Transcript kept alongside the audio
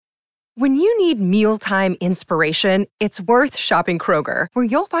When you need mealtime inspiration, it's worth shopping Kroger, where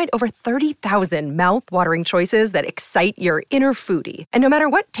you'll find over 30,000 mouth-watering choices that excite your inner foodie. And no matter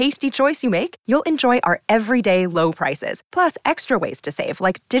what tasty choice you make, you'll enjoy our everyday low prices, plus extra ways to save,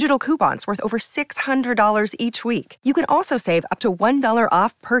 like digital coupons worth over $600 each week. You can also save up to $1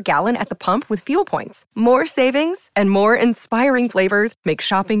 off per gallon at the pump with fuel points. More savings and more inspiring flavors make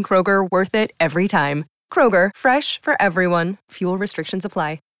shopping Kroger worth it every time. Kroger, fresh for everyone. Fuel restrictions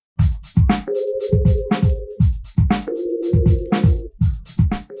apply.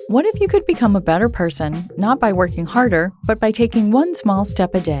 What if you could become a better person, not by working harder, but by taking one small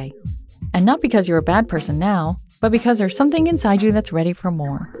step a day? And not because you're a bad person now, but because there's something inside you that's ready for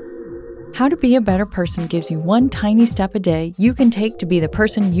more. How to Be a Better Person gives you one tiny step a day you can take to be the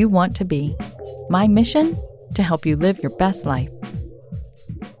person you want to be. My mission? To help you live your best life.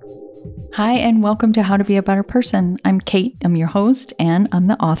 Hi, and welcome to How to Be a Better Person. I'm Kate, I'm your host, and I'm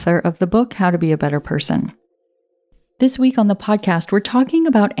the author of the book, How to Be a Better Person. This week on the podcast, we're talking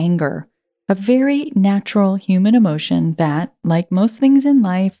about anger, a very natural human emotion that, like most things in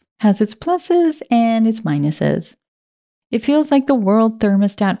life, has its pluses and its minuses. It feels like the world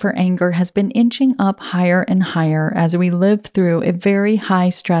thermostat for anger has been inching up higher and higher as we live through a very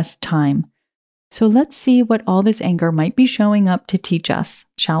high-stress time. So let's see what all this anger might be showing up to teach us,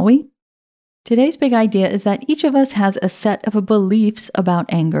 shall we? Today's big idea is that each of us has a set of beliefs about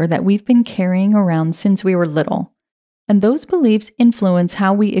anger that we've been carrying around since we were little. And those beliefs influence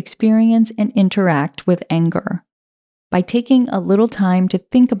how we experience and interact with anger. By taking a little time to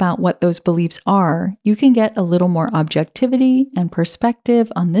think about what those beliefs are, you can get a little more objectivity and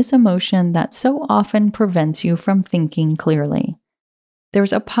perspective on this emotion that so often prevents you from thinking clearly.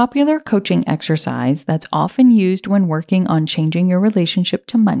 There's a popular coaching exercise that's often used when working on changing your relationship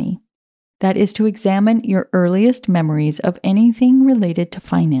to money. That is to examine your earliest memories of anything related to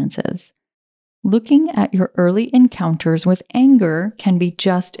finances. Looking at your early encounters with anger can be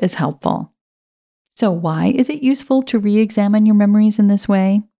just as helpful. So why is it useful to re-examine your memories in this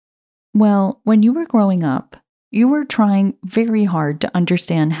way? Well, when you were growing up, you were trying very hard to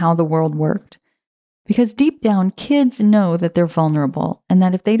understand how the world worked. Because deep down, kids know that they're vulnerable and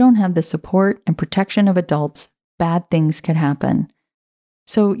that if they don't have the support and protection of adults, bad things could happen.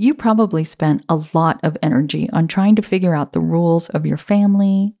 So you probably spent a lot of energy on trying to figure out the rules of your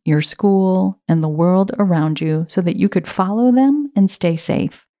family, your school, and the world around you so that you could follow them and stay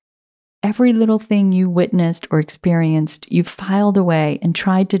safe. Every little thing you witnessed or experienced, you filed away and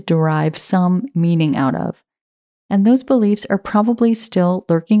tried to derive some meaning out of. And those beliefs are probably still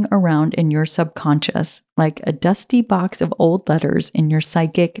lurking around in your subconscious, like a dusty box of old letters in your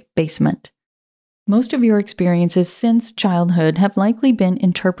psychic basement. Most of your experiences since childhood have likely been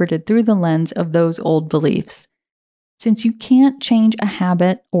interpreted through the lens of those old beliefs. Since you can't change a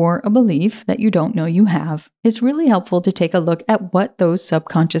habit or a belief that you don't know you have, it's really helpful to take a look at what those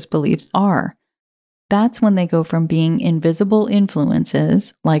subconscious beliefs are. That's when they go from being invisible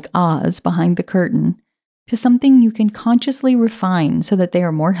influences, like Oz behind the curtain, to something you can consciously refine so that they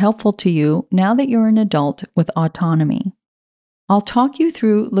are more helpful to you now that you're an adult with autonomy. I'll talk you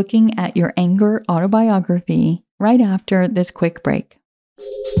through looking at your anger autobiography right after this quick break.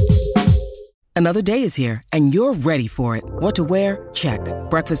 Another day is here, and you're ready for it. What to wear? Check.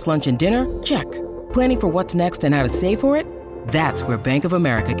 Breakfast, lunch, and dinner? Check. Planning for what's next and how to save for it? That's where Bank of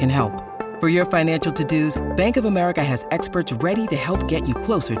America can help. For your financial to-dos, Bank of America has experts ready to help get you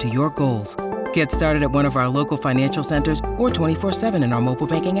closer to your goals. Get started at one of our local financial centers or 24/7 in our mobile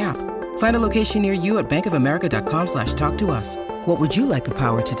banking app. Find a location near you at bankofamerica.com/talktous. What would you like the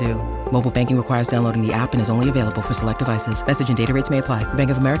power to do? Mobile banking requires downloading the app and is only available for select devices. Message and data rates may apply.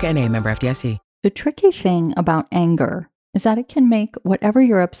 Bank of America N.A., member FDIC. The tricky thing about anger is that it can make whatever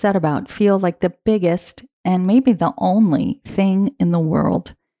you're upset about feel like the biggest and maybe the only thing in the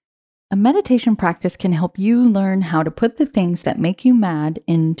world. A meditation practice can help you learn how to put the things that make you mad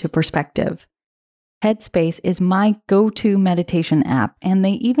into perspective. Headspace is my go-to meditation app, and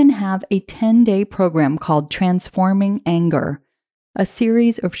they even have a 10-day program called Transforming Anger, a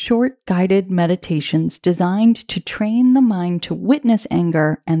series of short guided meditations designed to train the mind to witness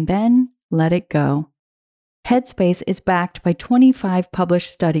anger and then let it go. Headspace is backed by 25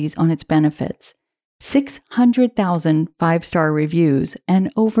 published studies on its benefits, 600,000 five-star reviews,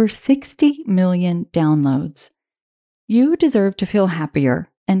 and over 60 million downloads. You deserve to feel happier,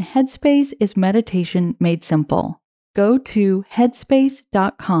 and Headspace is meditation made simple. Go to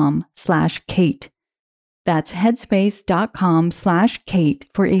headspace.com/Kate. That's headspace.com/Kate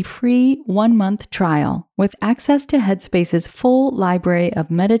for a free 1-month trial with access to Headspace's full library of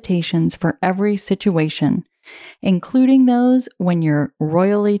meditations for every situation, including those when you're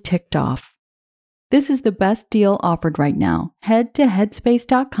royally ticked off. This is the best deal offered right now. Head to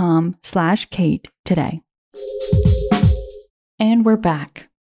headspace.com/Kate today. And we're back.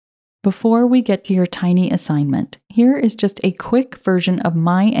 Before we get to your tiny assignment, here is just a quick version of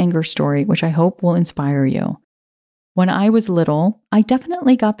my anger story, which I hope will inspire you. When I was little, I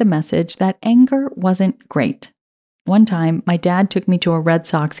definitely got the message that anger wasn't great. One time, my dad took me to a Red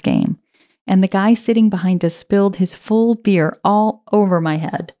Sox game, and the guy sitting behind us spilled his full beer all over my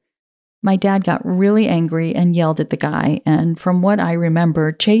head. My dad got really angry and yelled at the guy, and from what I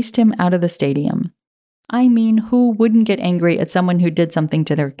remember, chased him out of the stadium. I mean, who wouldn't get angry at someone who did something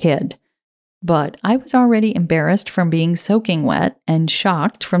to their kid? But I was already embarrassed from being soaking wet and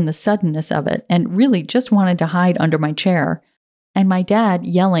shocked from the suddenness of it and really just wanted to hide under my chair. And my dad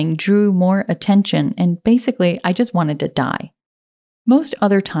yelling drew more attention, and basically I just wanted to die. Most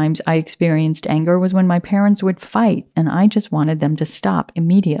other times I experienced anger was when my parents would fight and I just wanted them to stop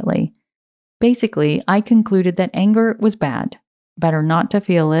immediately. Basically, I concluded that anger was bad. Better not to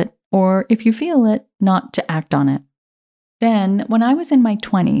feel it, or if you feel it, not to act on it. Then, when I was in my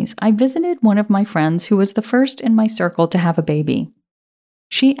 20s, I visited one of my friends who was the first in my circle to have a baby.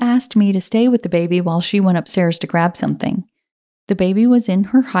 She asked me to stay with the baby while she went upstairs to grab something. The baby was in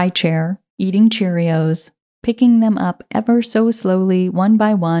her high chair, eating Cheerios, picking them up ever so slowly, one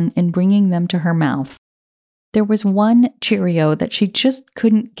by one, and bringing them to her mouth. There was one Cheerio that she just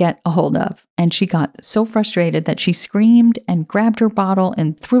couldn't get a hold of, and she got so frustrated that she screamed and grabbed her bottle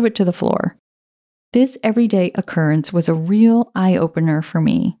and threw it to the floor. This everyday occurrence was a real eye-opener for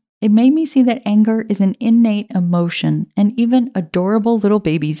me. It made me see that anger is an innate emotion, and even adorable little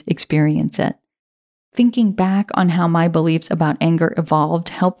babies experience it. Thinking back on how my beliefs about anger evolved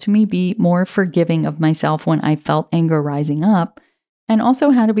helped me be more forgiving of myself when I felt anger rising up, and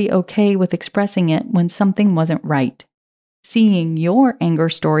also how to be okay with expressing it when something wasn't right. Seeing your anger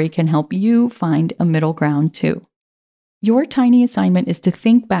story can help you find a middle ground too. Your tiny assignment is to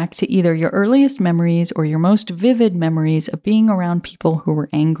think back to either your earliest memories or your most vivid memories of being around people who were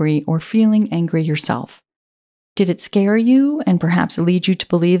angry or feeling angry yourself. Did it scare you and perhaps lead you to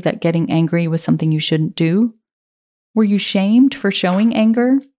believe that getting angry was something you shouldn't do? Were you shamed for showing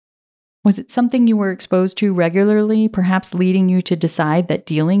anger? Was it something you were exposed to regularly, perhaps leading you to decide that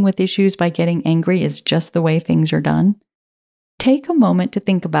dealing with issues by getting angry is just the way things are done? Take a moment to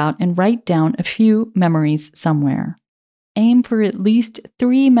think about and write down a few memories somewhere. Aim for at least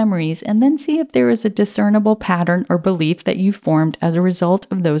 3 memories and then see if there is a discernible pattern or belief that you formed as a result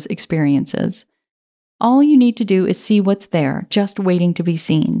of those experiences. All you need to do is see what's there, just waiting to be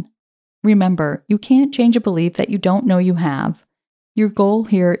seen. Remember, you can't change a belief that you don't know you have. Your goal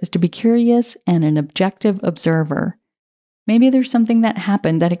here is to be curious and an objective observer. Maybe there's something that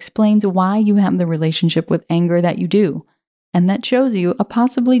happened that explains why you have the relationship with anger that you do, and that shows you a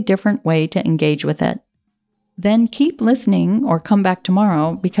possibly different way to engage with it. Then keep listening or come back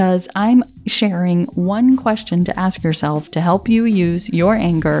tomorrow because I'm sharing one question to ask yourself to help you use your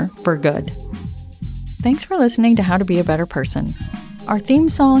anger for good. Thanks for listening to How to Be a Better Person. Our theme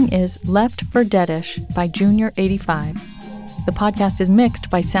song is Left for Deadish by Junior85. The podcast is mixed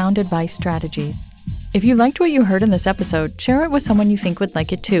by Sound Advice Strategies. If you liked what you heard in this episode, share it with someone you think would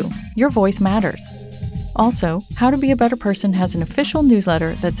like it too. Your voice matters. Also, How to Be a Better Person has an official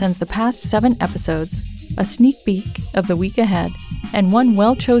newsletter that sends the past 7 episodes, a sneak peek of the week ahead, and one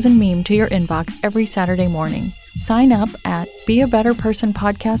well-chosen meme to your inbox every Saturday morning. Sign up at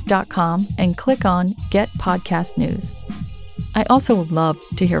beabetterpersonpodcast.com and click on Get Podcast News. I also love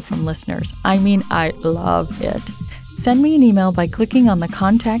to hear from listeners. I love it. Send me an email by clicking on the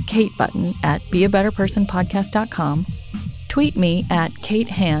Contact Kate button at beabetterpersonpodcast.com, tweet me at Kate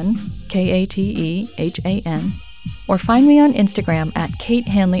Han, Katehan, or find me on Instagram at Kate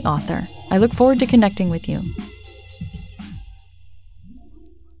Hanley Author. I look forward to connecting with you.